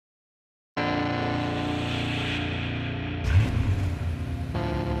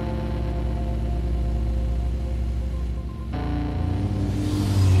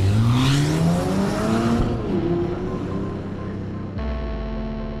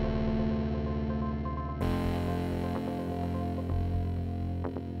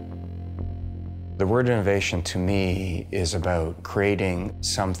The word innovation to me is about creating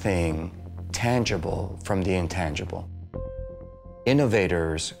something tangible from the intangible.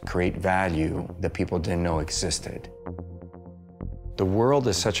 Innovators create value that people didn't know existed. The world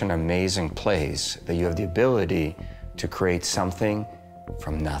is such an amazing place that you have the ability to create something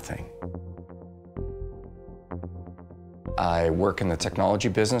from nothing. I work in the technology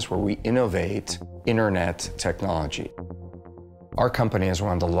business where we innovate internet technology. Our company is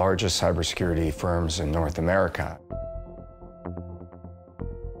one of the largest cybersecurity firms in North America.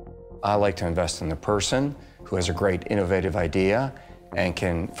 I like to invest in the person who has a great innovative idea and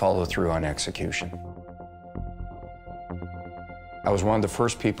can follow through on execution. I was one of the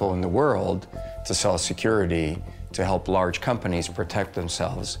first people in the world to sell security to help large companies protect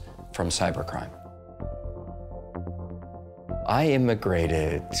themselves from cybercrime. I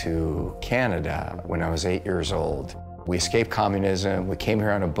immigrated to Canada when I was 8 years old. We escaped communism. We came here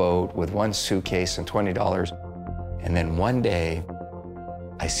on a boat with one suitcase and $20. And then one day,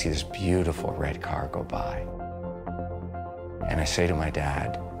 I see this beautiful red car go by. And I say to my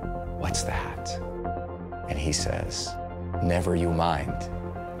dad, "What's that?" And he says, "Never you mind,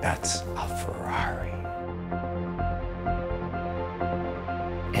 that's a Ferrari."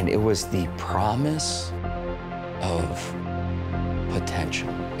 And it was the promise of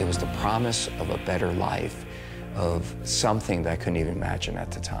potential. It was the promise of a better life, of something that I couldn't even imagine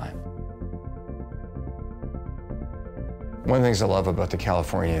at the time. One of the things I love about the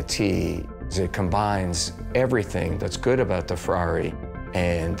California T is it combines everything that's good about the Ferrari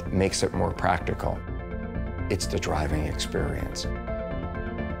and makes it more practical. It's the driving experience.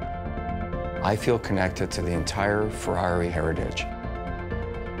 I feel connected to the entire Ferrari heritage.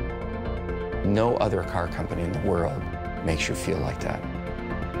 No other car company in the world makes you feel like that.